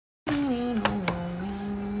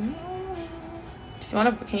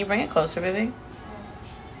Can you bring it closer, baby?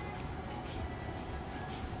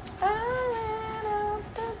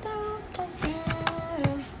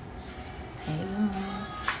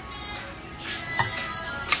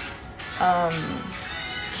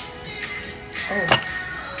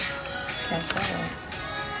 Can't spell it.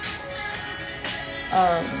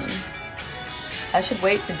 I should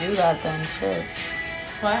wait to do that then. Shit.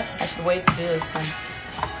 What? I should wait to do this then.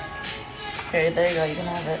 Here, there you go. You can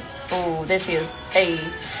have it. Oh, there she is. Hey.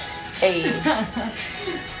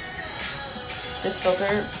 This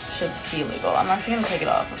filter should be legal. I'm actually gonna take it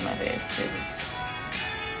off of my face because it's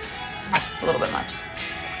a little bit much.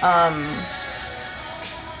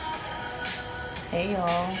 Hey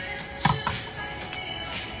y'all.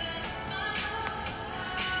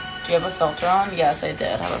 Do you have a filter on? Yes, I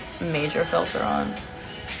did have a major filter on.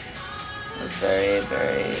 It was very,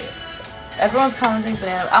 very... Everyone's commenting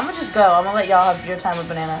banana. I'm gonna just go. I'm gonna let y'all have your time with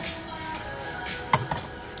banana.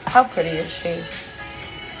 How pretty is she?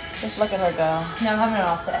 Just look at her go. No, I'm having it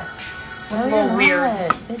off today. No, a little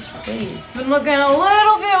weird. Bitch, please. Been looking a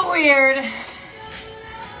little bit weird.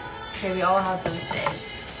 Okay, we all have those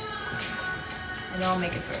days. And I'll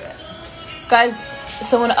make it through it. Guys,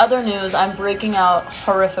 so in other news, I'm breaking out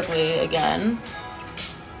horrifically again.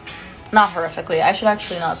 Not horrifically. I should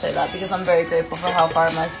actually not say that because I'm very grateful for how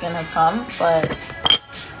far my skin has come. But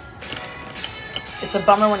it's a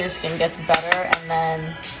bummer when your skin gets better and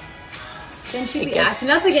then... Then she be acting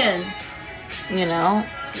up again. You know?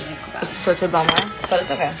 It's such a bummer. But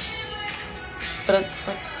it's okay. But it's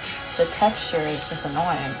like... The texture is just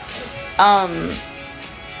annoying.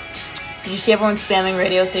 Did you see everyone spamming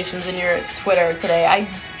radio stations in your Twitter today? I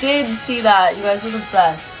did see that. You guys were the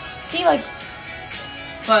best. See, like...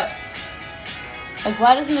 What? Like,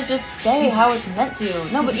 why doesn't it just stay how it's meant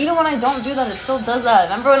to? No, but even when I don't do that, it still does that.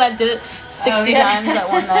 Remember when I did it 60 times that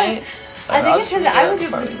one night? I think it's because I would do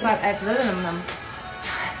it after them.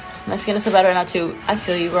 My skin is so bad right now, too. I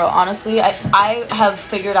feel you, bro. Honestly, I have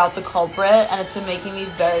figured out the culprit, and it's been making me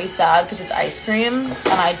very sad because it's ice cream,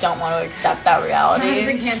 and I don't want to accept that reality.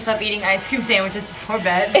 I can't stop eating ice cream sandwiches before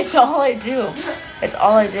bed. It's all I do. It's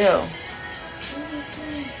all I do.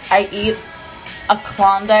 I eat a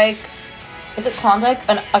Klondike... Is it Klondike?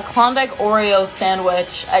 A Klondike Oreo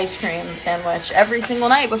sandwich, ice cream sandwich, every single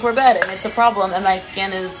night before bed, and it's a problem, and my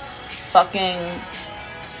skin is fucking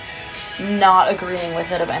not agreeing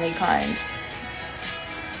with it of any kind.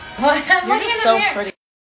 What? I'm You're just so pretty.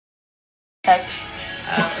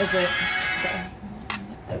 Is it?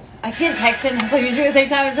 Oops. I can't text it and play music at the same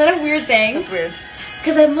time. Is that a weird thing? That's weird.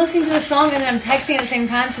 Because I'm listening to the song and then I'm texting at the same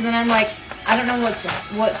time, so then I'm like, I don't know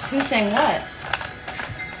who's saying what.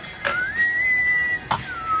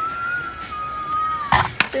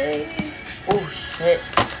 Oh shit.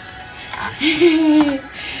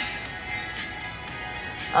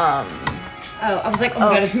 Oh, I was like, oh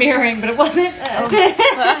my god, it's mirroring, but it wasn't.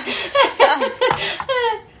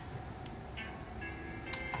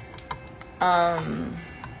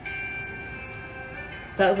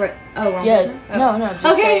 That right? Oh, wrong. Yeah. Person? Oh. No.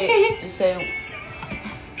 Just say.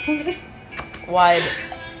 Wide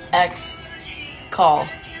X call.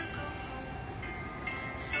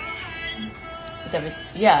 Is everything?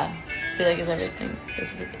 Yeah. I feel like is everything?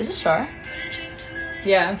 Is it Shar?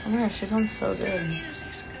 Yeah. Oh my gosh, she sounds so good.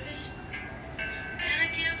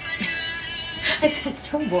 I sound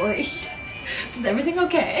so worried. Is everything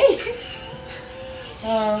okay?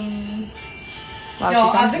 Wow, No,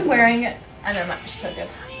 I've been wearing. I know, she's so good.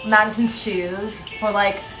 Madison's shoes for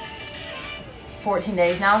like 14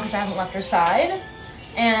 days now because I haven't left her side,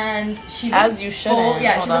 and she's you shouldn't.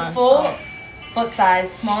 Yeah, she's a full foot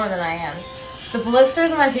size smaller than I am. The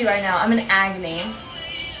blisters on my feet right now, I'm in agony.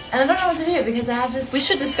 And I don't know what to do because I have this... We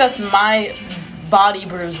should discuss my body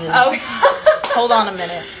bruises. Oh. Hold on a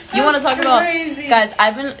minute. You want to talk crazy. about... Guys,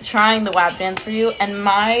 I've been trying the WAP bands for you, and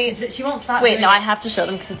my... She won't stop. Wait, no, I have to show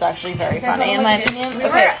them because it's actually very funny, in my opinion. We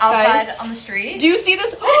were outside on the street. Do you see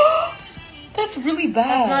this? That's really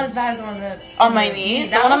bad. That's not as bad as the one that... On my knee?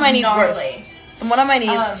 The one on my knee is worse. The one on my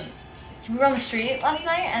knee is... We were on the street last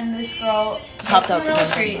night, and this girl pops out the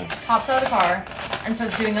street, pops out of the car, and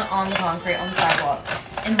starts doing it on the concrete on the sidewalk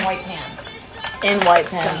in white pants. In white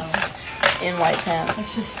pants. In white pants.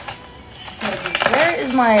 It's just. Where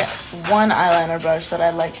is my one eyeliner brush that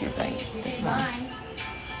I like using? This one.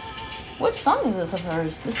 Which song is this of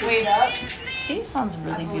hers? This is Wait Up. She sounds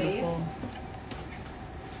really beautiful.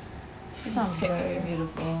 She sounds very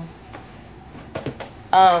beautiful.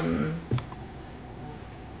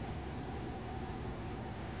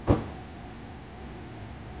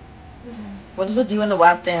 What is with you and the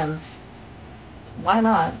WAP dance? Why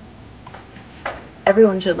not?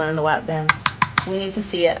 Everyone should learn the WAP dance. We need to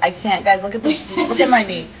see it. I can't, guys. Look at my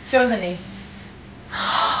knee. Show the knee.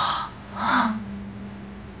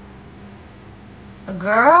 A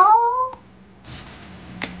girl?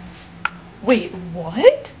 Wait,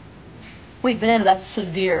 what? Wait, Banana, that's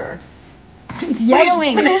severe. It's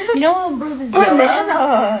yellowing. You know how bruises yellow?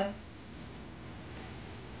 Banana.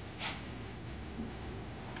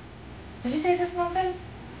 Did you say this smells good?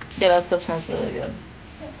 Yeah, that stuff smells really good.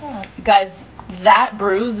 What's going on? Guys, that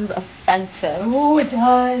bruise is offensive. Oh, it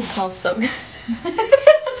does. It smells so good.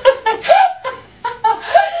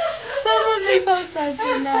 Someone repost that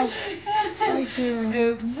shit now. Thank you.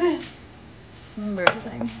 Oops.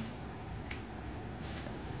 Embarrassing.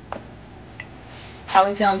 How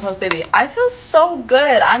we feeling post baby? I feel so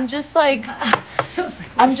good. I'm just like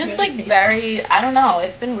very, I don't know.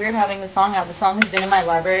 It's been weird having the song out. The song has been in my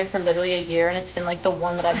library for literally a year, and it's been like the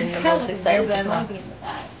one that I've been the most excited to play.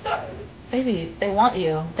 Baby, they want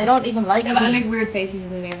you. They don't even like you. I make weird faces in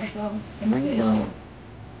the mirror, so.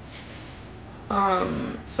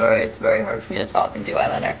 Sorry, it's very hard for me to talk and do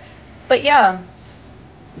eyeliner. But yeah,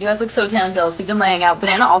 you guys look so tan, girls. We've been laying out.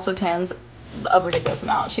 Banana also tans a ridiculous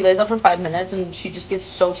amount. She lays up for 5 minutes and she just gets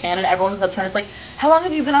so tan, and everyone's up trying to like, how long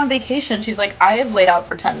have you been on vacation? She's like, I have laid out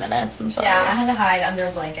for 10 minutes. I'm sorry. Yeah, I had to hide under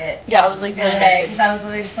a blanket. Yeah, I was like, the other day because I was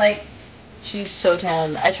literally just like, she's so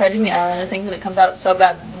tan. I tried doing the eyeliner things and it comes out so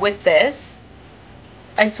bad. With this,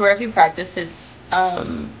 I swear if you practice, it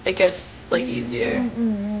gets like easier.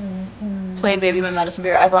 Play Baby by Madison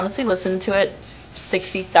Beer. I've honestly listened to it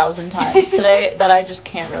 60,000 times today that I just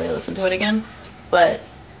can't really listen to it again. But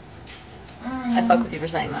I fuck with you for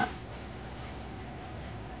saying that.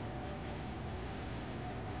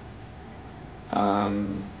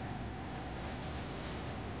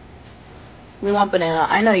 We want Banana.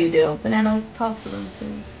 I know you do. Banana, talk to them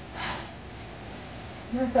too.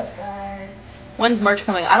 what's up, guys? When's merch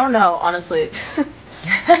coming? I don't know, honestly.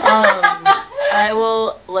 I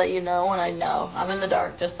will let you know when I know. I'm in the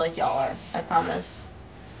dark, just like y'all are. I promise.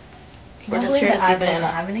 We're just here to see Banana.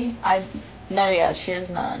 Have any? No, yeah, she has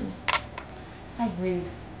none. How rude.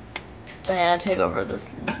 Banana, take over this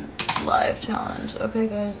live challenge. Okay,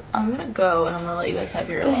 guys, I'm gonna go and I'm gonna let you guys have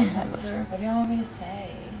your alone time with her. What do y'all want me to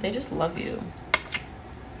say? They just love you.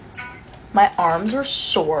 My arms are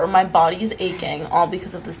sore. My body is aching, all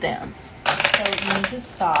because of this dance. So you need to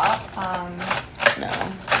stop. No.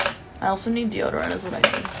 I also need deodorant is what I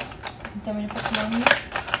need. Do you want me to put some on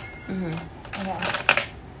you? Okay.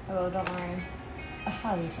 Oh, don't worry.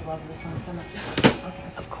 I used to love this song so much.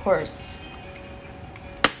 Okay. Of course.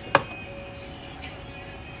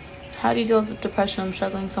 How do you deal with depression? I'm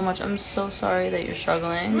struggling so much. I'm so sorry that you're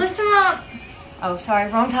struggling. Lift him up. Oh,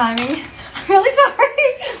 sorry. Wrong timing. I'm really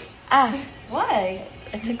sorry. Ah. Why?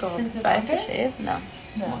 It's a goal. Do I have to shave? No.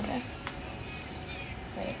 No. Okay.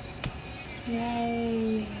 Wait.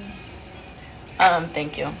 Yay.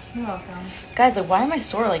 Thank you. You're welcome. Guys, like, why am I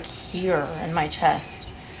sore, like, here in my chest?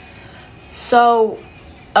 So,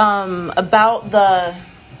 about the...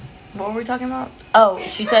 What were we talking about? Oh,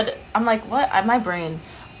 she said... I'm like, what? My brain.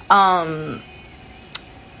 I'm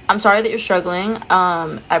sorry that you're struggling.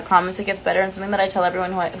 I promise it gets better. And something that I tell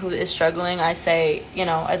everyone who is struggling, I say, you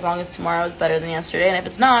know, as long as tomorrow is better than yesterday. And if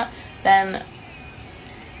it's not, then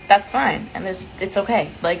that's fine. And it's okay.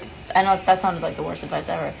 Like, I know that sounded like the worst advice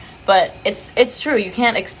ever. But it's true. You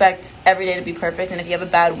can't expect every day to be perfect. And if you have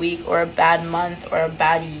a bad week or a bad month or a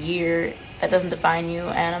bad year, that doesn't define you.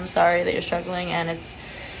 And I'm sorry that you're struggling. And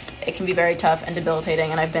it can be very tough and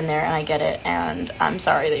debilitating, and I've been there and I get it, and I'm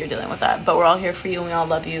sorry that you're dealing with that, but we're all here for you and we all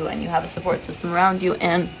love you, and you have a support system around you,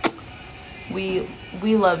 and we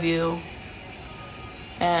love you.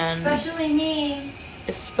 And especially me.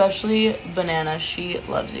 Especially Banana, she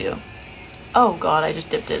loves you. Oh god, I just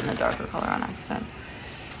dipped it in a darker color on accident.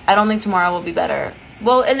 I don't think tomorrow will be better.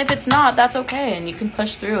 Well, and if it's not, that's okay, and you can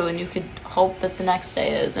push through, and you could hope that the next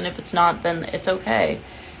day is, and if it's not, then it's okay.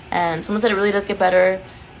 And someone said it really does get better,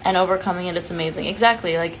 and overcoming it's amazing.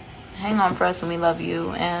 Exactly, like, hang on for us and we love you,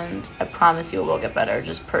 and I promise you it will get better.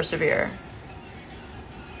 Just persevere.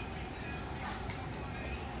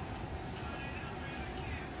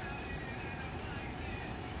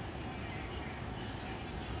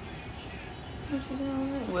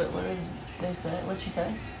 What did they say? What'd she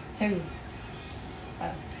say? Who?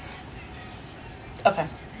 Oh. Okay.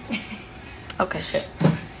 Okay, shit.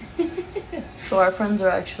 So our friends are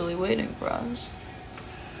actually waiting for us.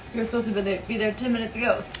 You're supposed to be there 10 minutes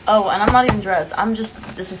ago. Oh, and I'm not even dressed.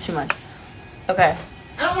 This is too much. Okay.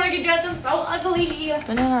 I don't want to get dressed. I'm so ugly.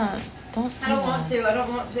 Banana, don't say that. I don't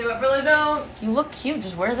want to. I really don't. You look cute.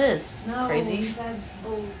 Just wear this. No. Crazy.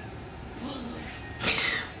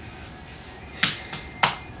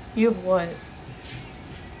 You have what?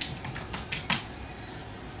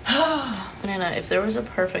 Banana, if there was a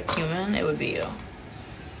perfect human, it would be you.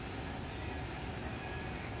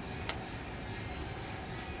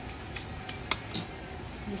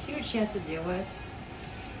 You see what she has to deal with?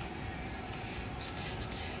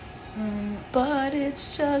 But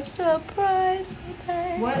it's just a price to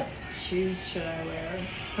pay. What shoes should I wear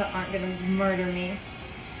that aren't gonna murder me?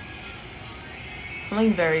 I'm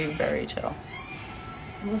like very, very chill.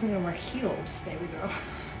 I wasn't gonna wear heels, baby girl.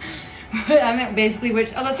 But I meant basically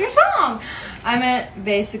which. Oh, that's your song! I meant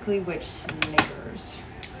basically which sneakers.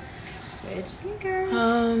 Which sneakers?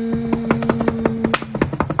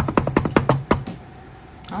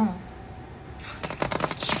 Oh.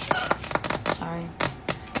 Sorry.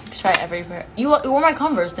 Try every pair. You wore my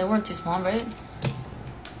Converse. They weren't too small, right?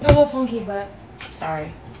 They're a little funky, but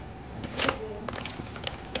Sorry. I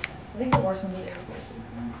think the worst ones are the Air Forces.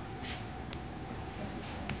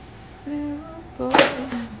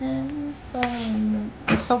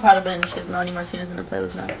 I'm so proud of it. She has Melanie Martinez in her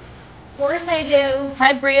playlist now. Of course I do.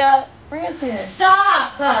 Hi, Bria. Bria's here.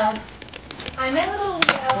 Stop! I'm a little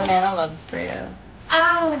Banana loves Bria.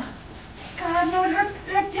 Ow! God, no, it hurts.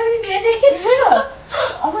 Tell me, Band-Aid. Yeah.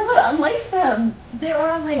 Oh my god, unlace them. They are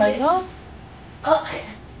unlaced. Psycho? Oh.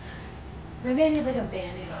 Maybe I need like a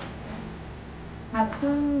Band-Aid on.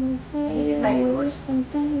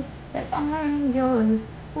 That aren't yours.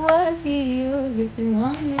 What's the use if you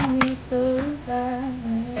want me to back?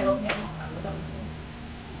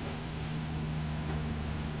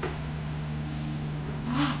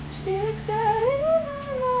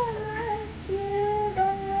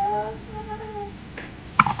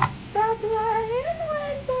 Stop lying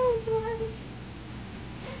with those words.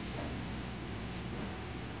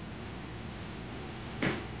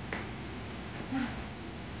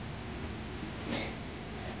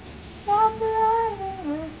 Stop lying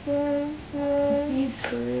with those words.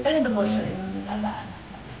 I think the most really isn't that bad.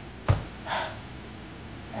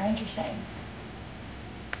 I think you're saying.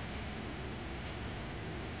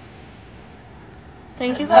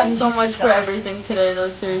 Thank you guys so much for everything today, though.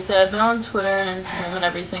 Seriously, I've been on Twitter and Instagram and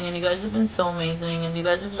everything, and you guys have been so amazing, and you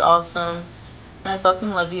guys are just awesome, and I fucking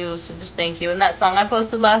love you. So just thank you. And that song I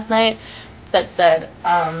posted last night that said,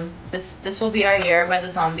 "This will be our year" by the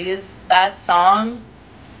Zombies. That song,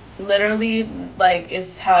 literally, like,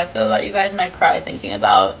 is how I feel about you guys, and I cry thinking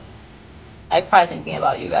about you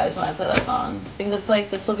guys when I play that song. I think that's like,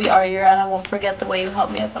 this will be our year, and I won't forget the way you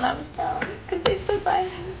helped me up when I was down, because they stood by me.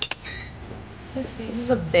 This is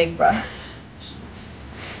a big brush.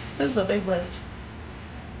 This is a big brush.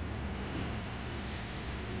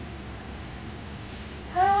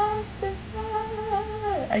 I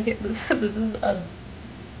get this. This is a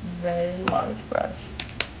very large brush.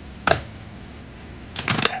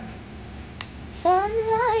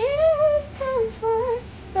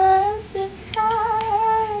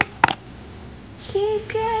 She's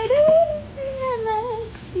getting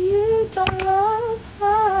unless you don't love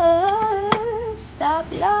her. Stop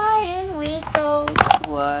lying with those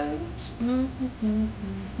words.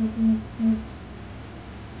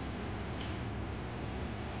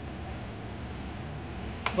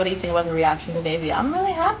 What do you think about the reaction to Baby? I'm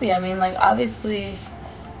really happy. I mean, like, obviously,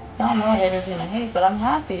 y'all know haters gonna hate, but I'm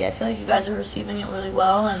happy. I feel like you guys are receiving it really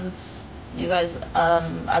well, and you guys,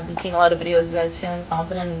 I've been seeing a lot of videos of you guys feeling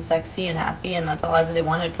confident and sexy and happy, and that's all I really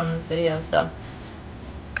wanted from this video, so.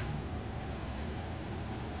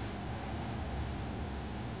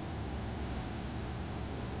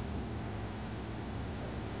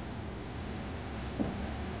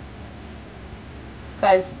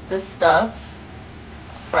 Guys, this stuff,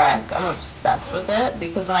 frack, I'm obsessed with it,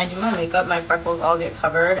 because when I do my makeup, my freckles all get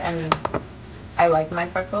covered, and I like my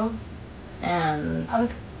freckles, and I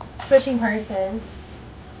was switching purses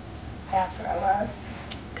after I left.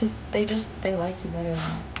 because they like you better.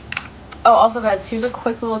 Oh, also guys, here's a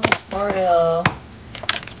quick little tutorial.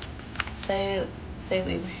 Say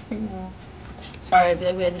leave. Sorry, I feel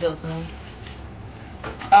like we had to deal with something.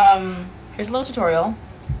 Here's a little tutorial.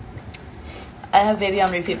 I have Baby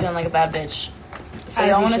on repeat feeling like a bad bitch. So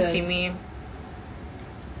y'all want to see me?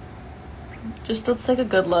 Just let's take a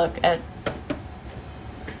good look at.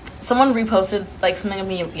 Someone reposted like something of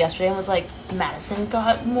me yesterday and was like, Madison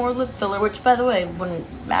got more lip filler, which by the way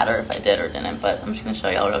wouldn't matter if I did or didn't, but I'm just gonna show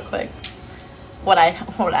y'all real quick what I do.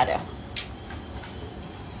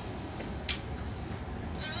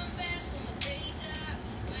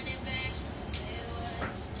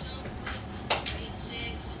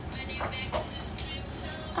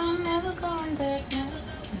 I'm never going back now.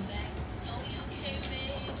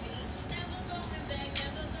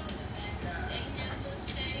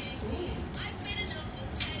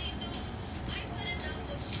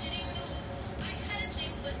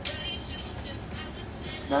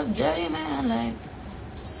 love dirty man like.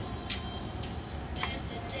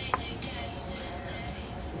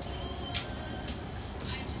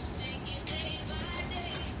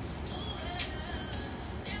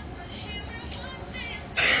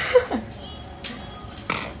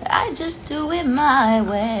 I just do it my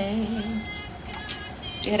way.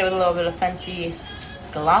 You hit it with a little bit of Fenty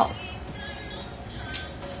gloss.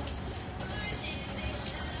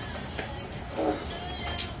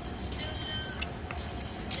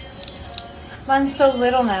 Mine's so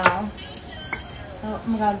little now. Oh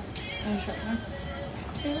my god. Still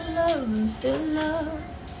love, still love.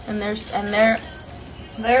 And there she is.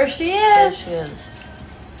 There she is.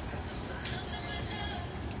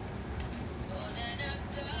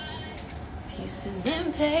 Pieces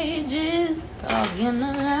and pages, dogging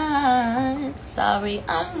the line. Sorry,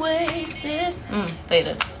 I'm wasted.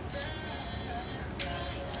 Faded.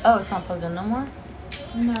 Oh, it's not plugged in no more?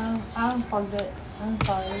 No, I unplugged it. I'm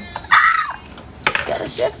sorry. Gotta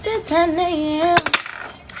shift at 10 a.m.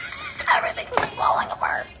 Everything's falling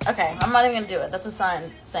apart. Okay, I'm not even gonna do it. That's a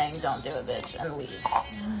sign saying don't do it, bitch, and leave.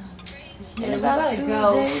 Yeah, we gotta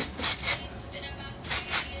go.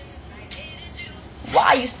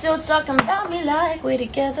 Why you still talking about me like we're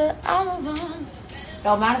together all alone?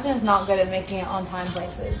 Yo, Madison's not good at making it on time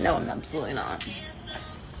places. No, I'm absolutely not.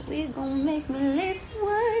 We gonna make me late to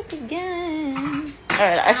work again.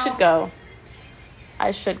 Alright, I should go. And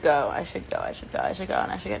I should get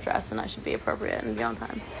dressed and I should be appropriate and be on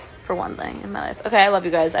time for one thing in my life. Okay, I love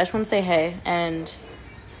you guys. I just want to say hey and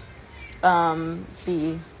I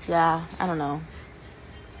don't know.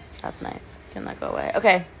 That's nice. Can that go away?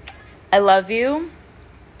 Okay. I love you.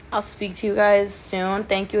 I'll speak to you guys soon.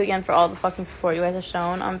 Thank you again for all the fucking support you guys have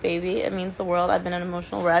shown on Baby. It means the world. I've been an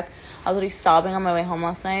emotional wreck. I was already sobbing on my way home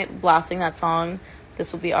last night, blasting that song,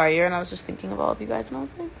 This Will Be Our Year, and I was just thinking of all of you guys, and I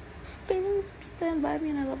was like, they really stand by me,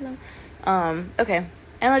 and I love them. Okay.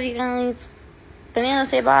 I love you guys. Banana,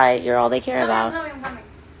 say bye. You're all they care about. I'm coming.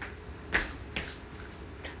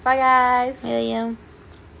 Bye, guys. I love you.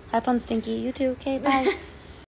 Have fun, Stinky. You too. Okay, bye.